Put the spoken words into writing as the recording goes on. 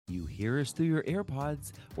hear us through your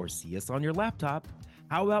AirPods or see us on your laptop,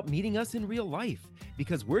 how about meeting us in real life?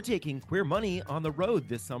 Because we're taking Queer Money on the road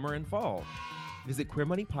this summer and fall. Visit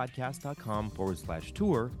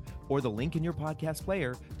queermoneypodcast.com/tour or the link in your podcast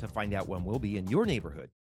player to find out when we'll be in your neighborhood.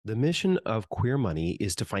 The mission of Queer Money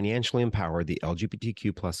is to financially empower the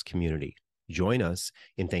LGBTQ plus community. Join us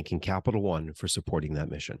in thanking Capital One for supporting that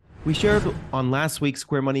mission. We shared on last week's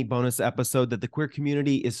Queer Money bonus episode that the queer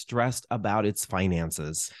community is stressed about its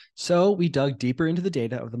finances. So we dug deeper into the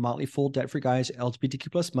data of the Motley Fool Debt-Free Guys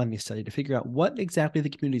LGBTQ plus money study to figure out what exactly the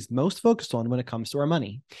community is most focused on when it comes to our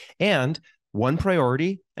money. And one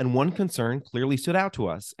priority and one concern clearly stood out to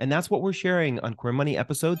us, and that's what we're sharing on Queer Money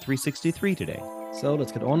episode 363 today. So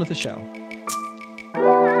let's get on with the show.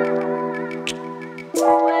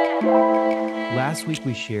 Last week,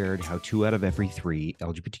 we shared how 2 out of every 3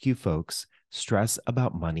 LGBTQ folks stress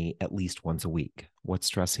about money at least once a week. What's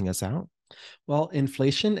stressing us out? Well,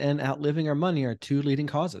 inflation and outliving our money are 2 leading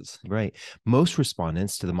causes. Right. Most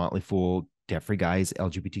respondents to the Motley Fool Debt-Free Guys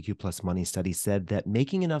LGBTQ plus money study said that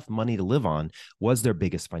making enough money to live on was their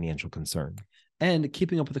biggest financial concern. And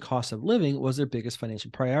keeping up with the cost of living was their biggest financial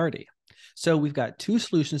priority. So we've got 2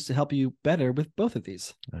 solutions to help you better with both of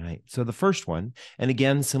these. All right. So the first one, and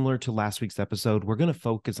again, similar to last week's episode, we're going to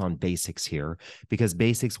focus on basics here because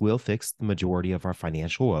basics will fix the majority of our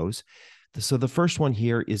financial woes. So the first one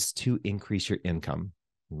here is to increase your income.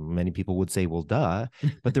 Many people would say, well, duh.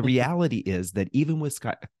 But the reality is that even with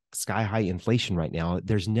sky high inflation right now,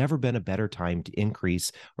 there's never been a better time to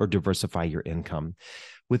increase or diversify your income.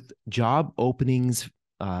 With job openings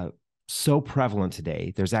so prevalent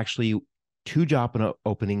today, there's actually 2 job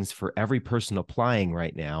openings for every person applying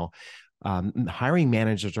right now. Hiring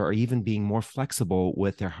managers are even being more flexible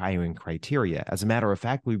with their hiring criteria. As a matter of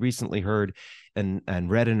fact, we recently heard and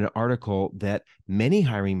read in an article that many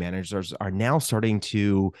hiring managers are now starting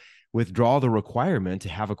to withdraw the requirement to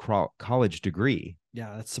have a college degree.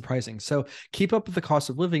 Yeah, that's surprising. So keep up with the cost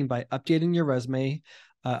of living by updating your resume,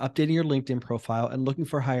 updating your LinkedIn profile, and looking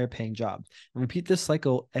for a higher paying job. And repeat this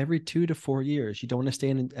cycle every 2 to 4 years. You don't want to stay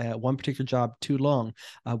in one particular job too long.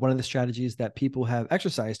 One of the strategies that people have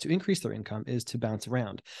exercised to increase their income is to bounce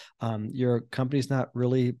around. Your company's not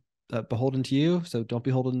really beholden to you, so don't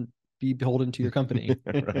be beholden to your company.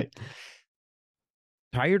 Right.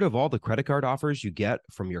 Tired of all the credit card offers you get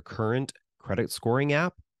from your current credit scoring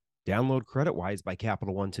app? Download CreditWise by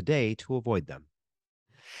Capital One today to avoid them.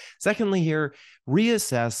 Secondly, here,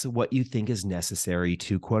 reassess what you think is necessary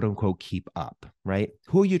to quote unquote keep up, right?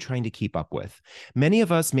 Who are you trying to keep up with? Many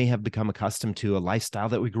of us may have become accustomed to a lifestyle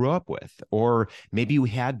that we grew up with, or maybe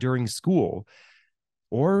we had during school,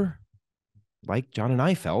 or like John and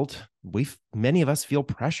I felt, many of us feel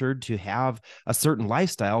pressured to have a certain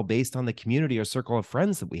lifestyle based on the community or circle of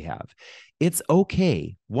friends that we have. It's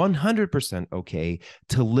okay, 100% okay,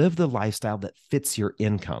 to live the lifestyle that fits your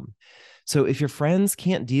income. So if your friends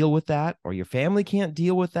can't deal with that or your family can't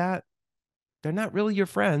deal with that, they're not really your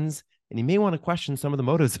friends. And you may want to question some of the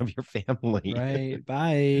motives of your family. Right.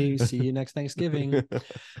 Bye. See you next Thanksgiving.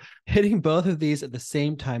 Hitting both of these at the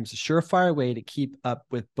same time is a surefire way to keep up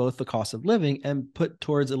with both the cost of living and put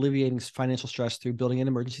towards alleviating financial stress through building an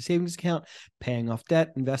emergency savings account, paying off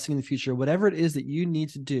debt, investing in the future, whatever it is that you need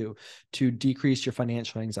to do to decrease your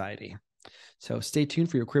financial anxiety. So stay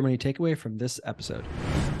tuned for your Queer Money takeaway from this episode.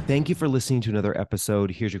 Thank you for listening to another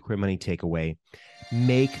episode. Here's your Queer Money takeaway.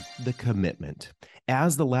 Make the commitment.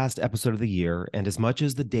 As the last episode of the year, and as much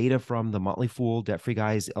as the data from the Motley Fool Debt-Free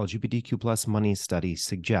Guys LGBTQ plus money study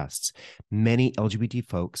suggests, many LGBT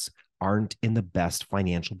folks aren't in the best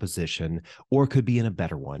financial position or could be in a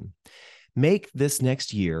better one. Make this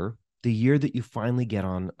next year the year that you finally get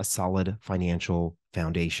on a solid financial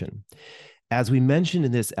foundation. As we mentioned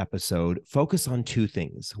in this episode, focus on 2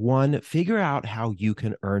 things. 1, figure out how you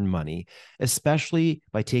can earn money, especially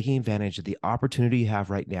by taking advantage of the opportunity you have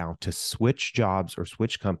right now to switch jobs or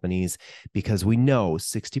switch companies, because we know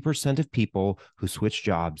 60% of people who switch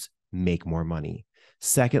jobs make more money.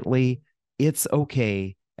 Secondly, it's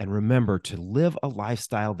okay, and remember to live a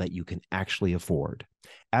lifestyle that you can actually afford.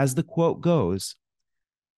 As the quote goes,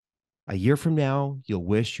 a year from now, you'll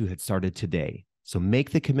wish you had started today. So make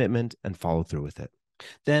the commitment and follow through with it.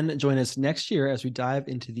 Then join us next year as we dive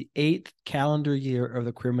into the 8th calendar year of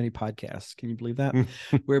the Queer Money podcast. Can you believe that?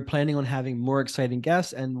 We're planning on having more exciting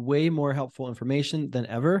guests and way more helpful information than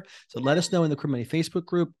ever. So let us know in the Queer Money Facebook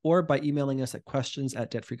group or by emailing us at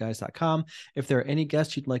questions@debtfreeguys.com if there are any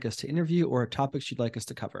guests you'd like us to interview or topics you'd like us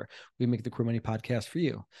to cover. We make the Queer Money podcast for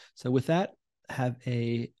you. So with that, have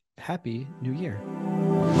a happy new year.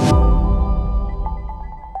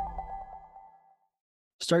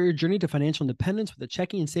 Start your journey to financial independence with a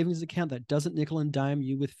checking and savings account that doesn't nickel and dime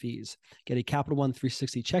you with fees. Get a Capital One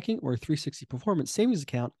 360 checking or 360 performance savings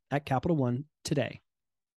account at Capital One today.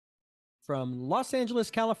 From Los Angeles,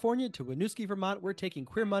 California to Winooski, Vermont, we're taking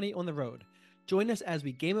Queer Money on the road. Join us as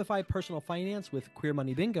we gamify personal finance with Queer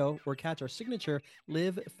Money Bingo, or catch our signature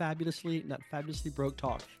Live Fabulously, Not Fabulously Broke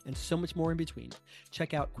talk, and so much more in between.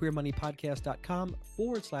 Check out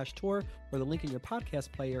queermoneypodcast.com/tour or the link in your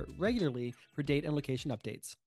podcast player regularly for date and location updates.